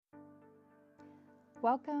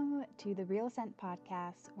Welcome to the Real Ascent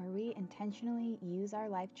podcast, where we intentionally use our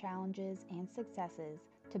life challenges and successes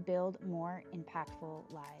to build more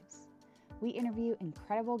impactful lives. We interview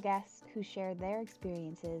incredible guests who share their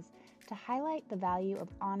experiences to highlight the value of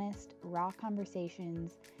honest, raw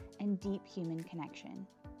conversations and deep human connection.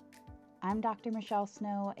 I'm Dr. Michelle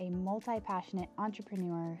Snow, a multi-passionate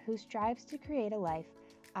entrepreneur who strives to create a life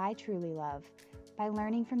I truly love by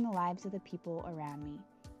learning from the lives of the people around me.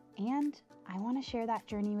 And I want to share that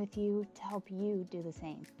journey with you to help you do the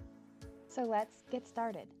same. So let's get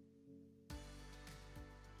started.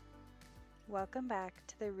 Welcome back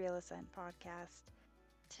to the Real Ascent podcast.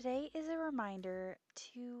 Today is a reminder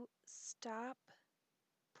to stop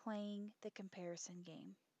playing the comparison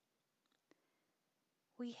game.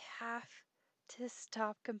 We have to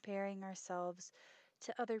stop comparing ourselves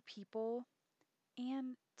to other people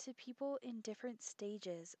and to people in different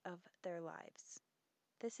stages of their lives.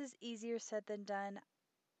 This is easier said than done.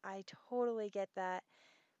 I totally get that.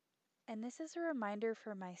 And this is a reminder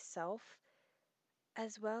for myself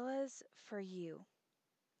as well as for you.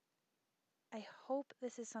 I hope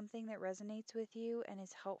this is something that resonates with you and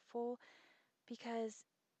is helpful because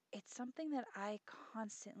it's something that I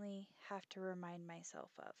constantly have to remind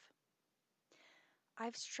myself of.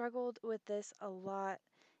 I've struggled with this a lot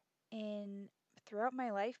throughout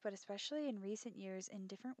my life, but especially in recent years in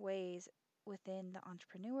different ways within the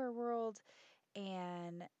entrepreneur world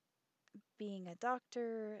and being a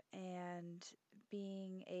doctor and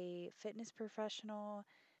being a fitness professional.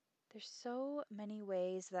 There's so many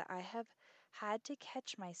ways that I have had to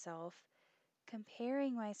catch myself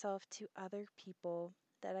comparing myself to other people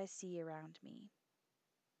that I see around me.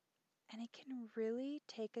 And it can really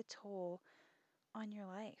take a toll on your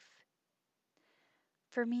life.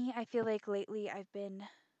 For me, I feel like lately I've been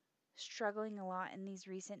struggling a lot in these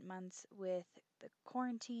recent months with the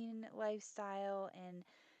quarantine lifestyle and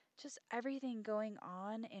just everything going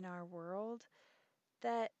on in our world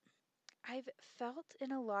that I've felt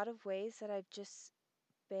in a lot of ways that I've just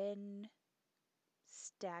been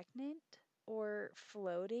stagnant or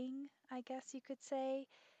floating, I guess you could say.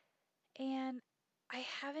 And I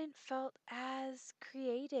haven't felt as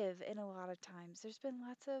creative in a lot of times. There's been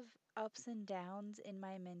lots of ups and downs in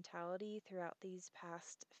my mentality throughout these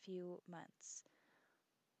past few months.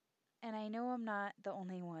 And I know I'm not the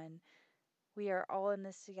only one. We are all in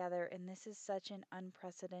this together, and this is such an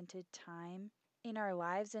unprecedented time in our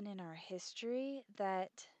lives and in our history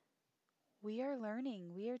that we are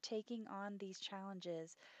learning, we are taking on these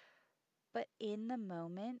challenges. But in the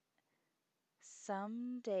moment,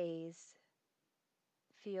 some days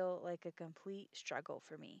feel like a complete struggle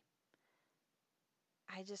for me.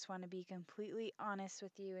 I just want to be completely honest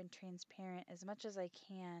with you and transparent as much as I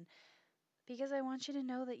can because I want you to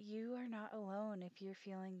know that you are not alone if you're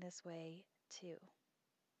feeling this way too.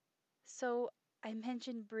 So, I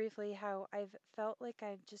mentioned briefly how I've felt like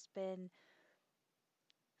I've just been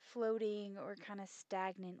floating or kind of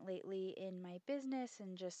stagnant lately in my business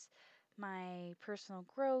and just my personal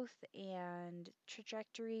growth and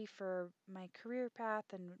trajectory for my career path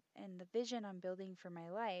and the vision I'm building for my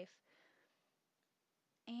life.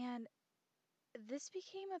 And this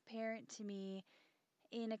became apparent to me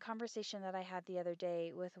in a conversation that I had the other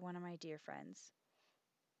day with one of my dear friends.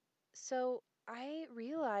 So I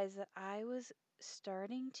realized that I was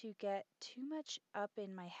starting to get too much up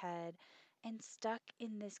in my head and stuck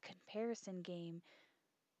in this comparison game,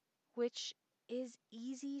 which is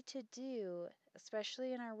easy to do,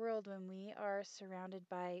 especially in our world when we are surrounded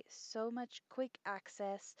by so much quick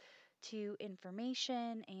access to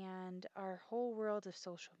information and our whole world of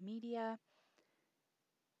social media.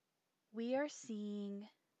 We are seeing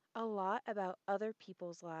a lot about other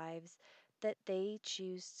people's lives that they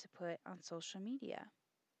choose to put on social media.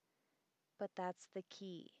 But that's the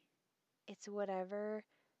key. It's whatever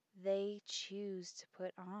they choose to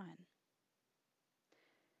put on.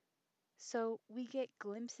 So we get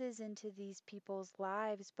glimpses into these people's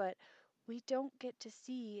lives, but we don't get to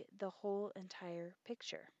see the whole entire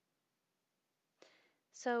picture.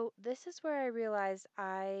 So this is where I realized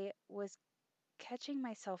I was catching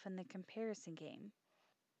myself in the comparison game.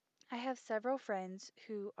 I have several friends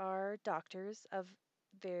who are doctors of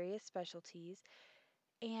various specialties,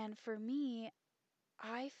 and for me,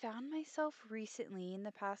 I found myself recently in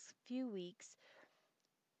the past few weeks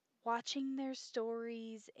watching their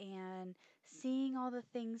stories and seeing all the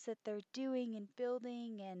things that they're doing and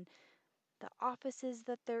building and the offices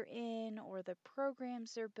that they're in or the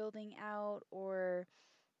programs they're building out or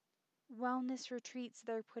wellness retreats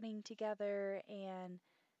they're putting together. And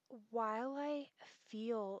while I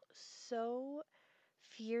feel so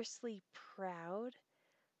fiercely proud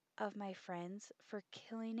of my friends for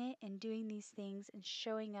killing it and doing these things and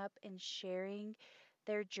showing up and sharing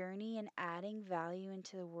their journey and adding value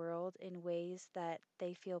into the world in ways that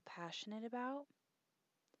they feel passionate about,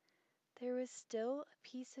 there was still a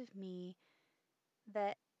piece of me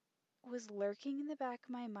that was lurking in the back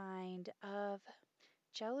of my mind of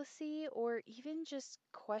jealousy or even just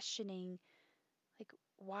questioning, like,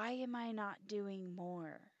 why am I not doing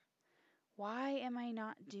more? Why am I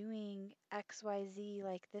not doing XYZ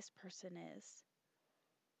like this person is?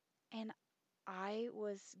 And I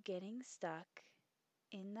was getting stuck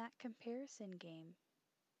in that comparison game.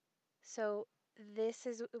 So, this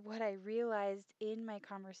is what I realized in my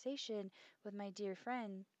conversation with my dear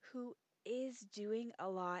friend who is doing a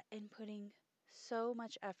lot and putting so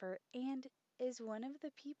much effort and is one of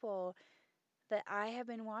the people that I have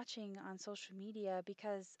been watching on social media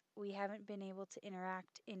because we haven't been able to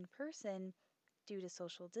interact in person due to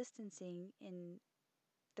social distancing in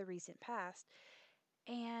the recent past.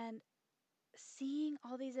 And seeing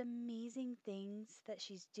all these amazing things that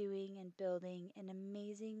she's doing and building and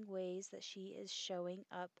amazing ways that she is showing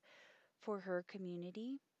up for her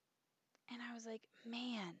community. And I was like,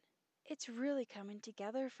 man, it's really coming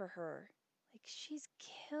together for her. Like, she's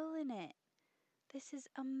killing it. This is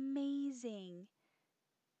amazing.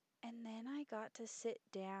 And then I got to sit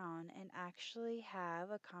down and actually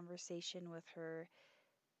have a conversation with her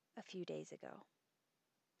a few days ago.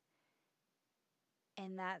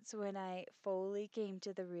 And that's when I fully came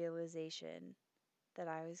to the realization that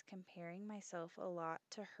I was comparing myself a lot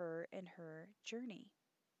to her and her journey.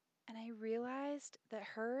 And I realized that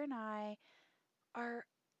her and I are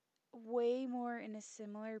way more in a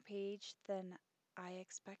similar page than I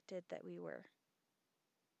expected that we were.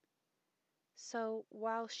 So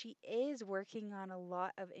while she is working on a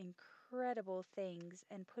lot of incredible things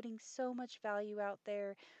and putting so much value out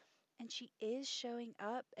there, and she is showing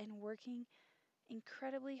up and working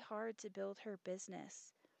incredibly hard to build her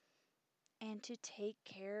business and to take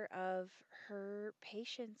care of her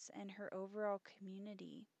patients and her overall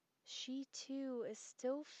community, she too is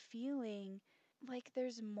still feeling like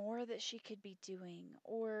there's more that she could be doing,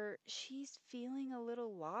 or she's feeling a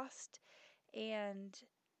little lost and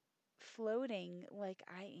floating like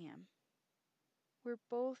I am. We're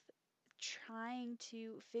both trying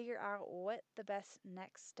to figure out what the best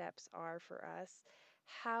next steps are for us,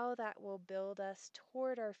 how that will build us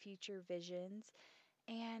toward our future visions,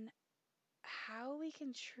 and how we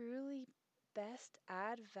can truly best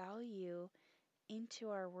add value into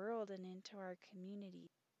our world and into our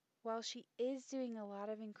community. While she is doing a lot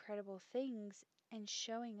of incredible things and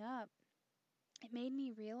showing up, it made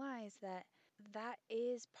me realize that that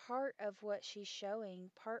is part of what she's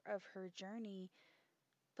showing, part of her journey,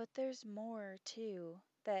 but there's more too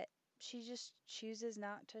that she just chooses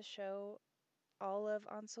not to show all of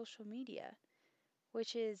on social media,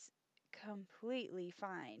 which is completely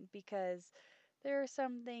fine because there are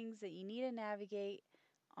some things that you need to navigate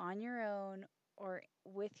on your own or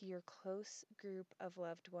with your close group of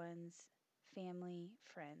loved ones, family,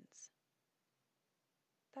 friends.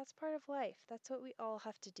 That's part of life. That's what we all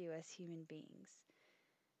have to do as human beings.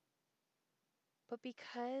 But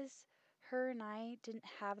because her and I didn't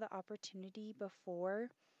have the opportunity before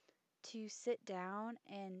to sit down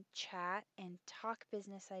and chat and talk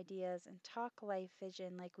business ideas and talk life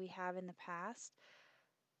vision like we have in the past,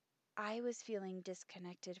 I was feeling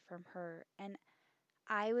disconnected from her and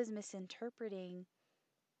I was misinterpreting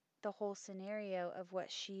the whole scenario of what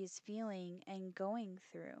she's feeling and going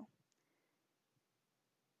through.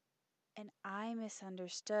 And I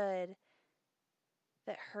misunderstood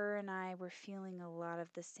that her and I were feeling a lot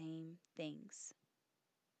of the same things.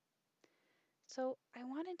 So I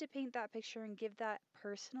wanted to paint that picture and give that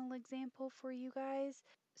personal example for you guys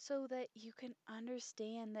so that you can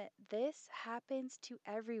understand that this happens to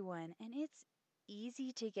everyone and it's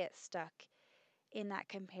easy to get stuck in that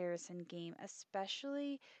comparison game,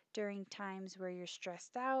 especially during times where you're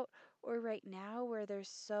stressed out or right now where there's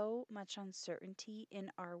so much uncertainty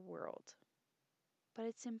in our world. But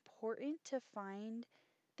it's important to find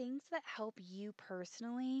things that help you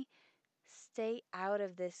personally stay out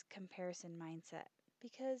of this comparison mindset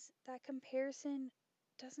because that comparison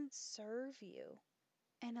doesn't serve you.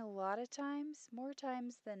 And a lot of times, more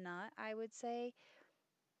times than not, I would say,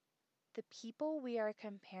 the people we are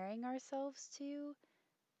comparing ourselves to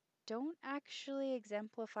don't actually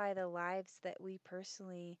exemplify the lives that we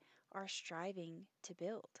personally are striving to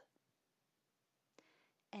build.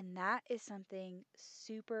 And that is something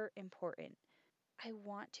super important. I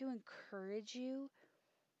want to encourage you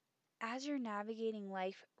as you're navigating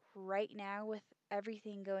life right now with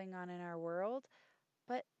everything going on in our world,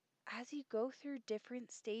 but as you go through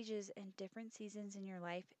different stages and different seasons in your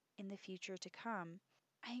life in the future to come,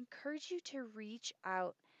 I encourage you to reach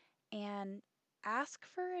out and ask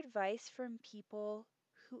for advice from people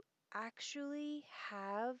who actually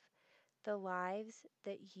have the lives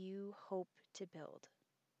that you hope to build.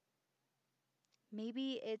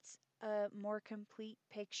 Maybe it's a more complete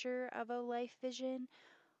picture of a life vision,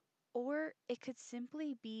 or it could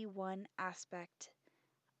simply be one aspect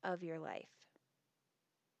of your life.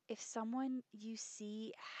 If someone you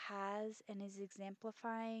see has and is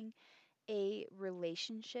exemplifying a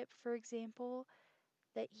relationship, for example,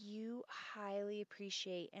 that you highly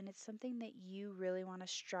appreciate and it's something that you really want to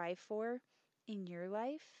strive for in your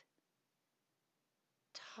life,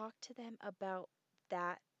 talk to them about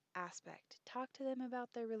that aspect. Talk to them about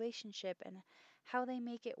their relationship and how they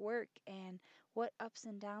make it work and what ups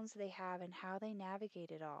and downs they have and how they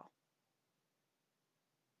navigate it all.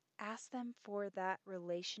 Ask them for that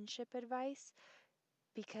relationship advice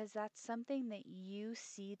because that's something that you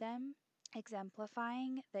see them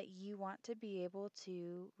exemplifying that you want to be able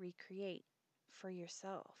to recreate for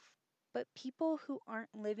yourself. But people who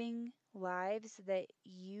aren't living lives that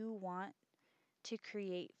you want to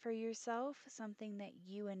create for yourself, something that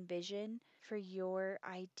you envision for your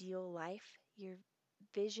ideal life, your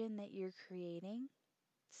vision that you're creating,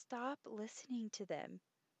 stop listening to them.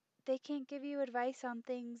 They can't give you advice on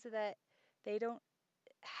things that they don't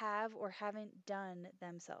have or haven't done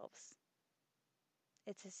themselves.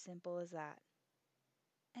 It's as simple as that.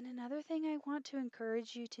 And another thing I want to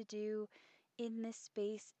encourage you to do in this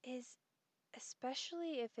space is,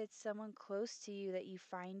 especially if it's someone close to you that you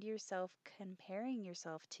find yourself comparing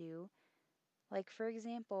yourself to, like for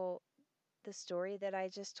example, the story that I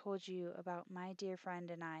just told you about my dear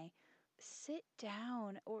friend and I, sit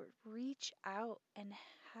down or reach out and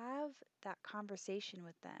have that conversation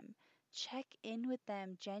with them. Check in with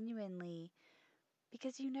them genuinely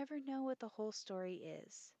because you never know what the whole story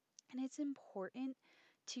is. And it's important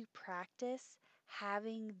to practice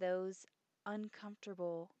having those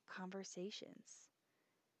uncomfortable conversations.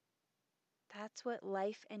 That's what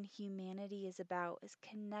life and humanity is about, is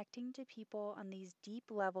connecting to people on these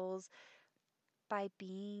deep levels by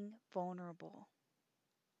being vulnerable.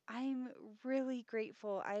 I'm really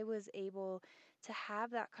grateful I was able to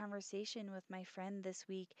have that conversation with my friend this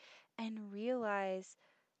week and realize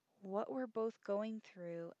what we're both going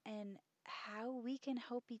through and how we can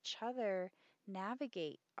help each other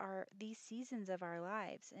navigate these seasons of our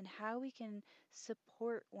lives and how we can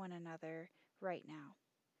support one another right now.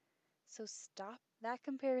 So stop that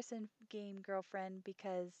comparison game, girlfriend,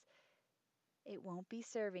 because it won't be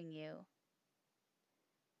serving you.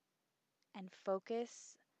 And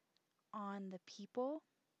focus on the people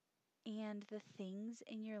and the things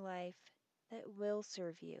in your life that will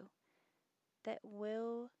serve you, that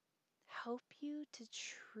will help you to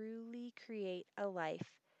truly create a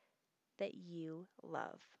life that you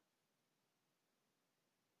love.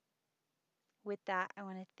 With that, I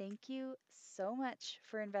want to thank you so much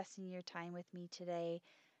for investing your time with me today,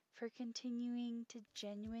 for continuing to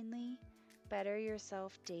genuinely better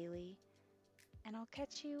yourself daily, and I'll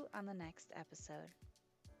catch you on the next episode.